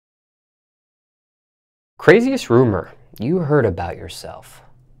Craziest rumor you heard about yourself?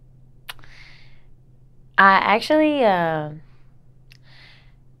 I actually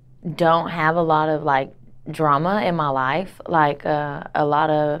don't have a lot of like drama in my life. Like a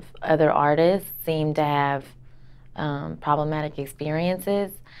lot of other artists seem to have problematic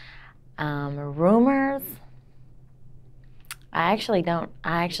experiences. Rumors, I actually don't.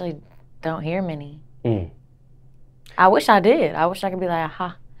 I actually don't hear many. I wish I did. I wish I could be like,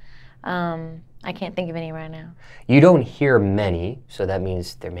 aha. I can't think of any right now. You don't hear many, so that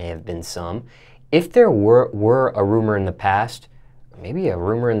means there may have been some. If there were a rumor in the past, maybe a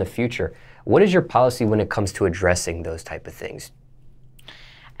rumor in the future, what is your policy when it comes to addressing those type of things?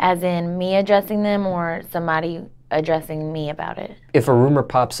 As in me addressing them or somebody addressing me about it? If a rumor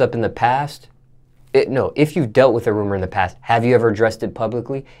pops up in the past, if you've dealt with a rumor in the past, have you ever addressed it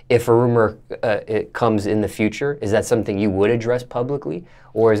publicly? If a rumor it comes in the future, is that something you would address publicly?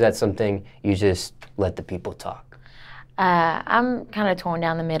 Or is that something you just let the people talk? I'm kind of torn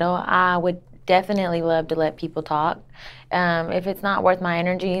down the middle. I would definitely love to let people talk. If it's not worth my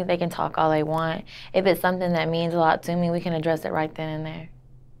energy, they can talk all they want. If it's something that means a lot to me, we can address it right then and there.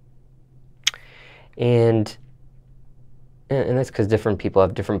 And that's because different people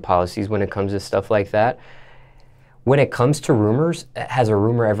have different policies when it comes to stuff like that. When it comes to rumors, has a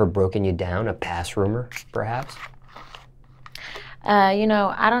rumor ever broken you down, a past rumor, perhaps? You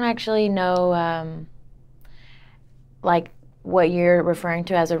know, I don't actually know like what you're referring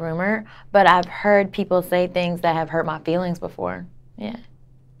to as a rumor, but I've heard people say things that have hurt my feelings before. Yeah.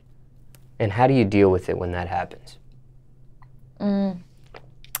 And how do you deal with it when that happens? How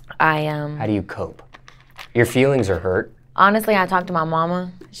do you cope? Your feelings are hurt. Honestly, I talk to my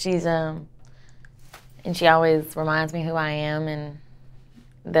mama. She's and she always reminds me who I am and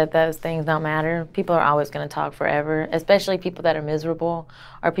that those things don't matter. People are always going to talk forever, especially people that are miserable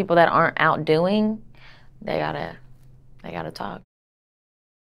or people that aren't out doing. They gotta talk.